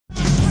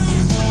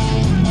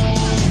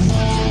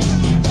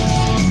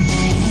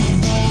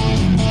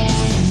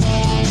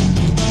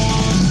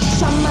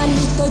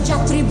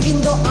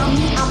যাত্রীবৃন্দ,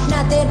 আমি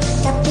আপনাদের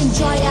ক্যাপ্টেন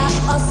জয়া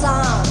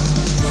আসাম।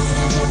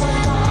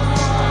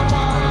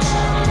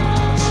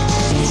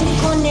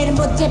 কিছুক্ষণের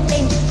মধ্যে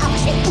প্লেন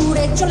আকাশে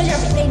উড়ে চলে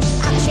যাবে, প্লেন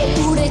আকাশে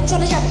উড়ে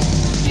চলে যাবে।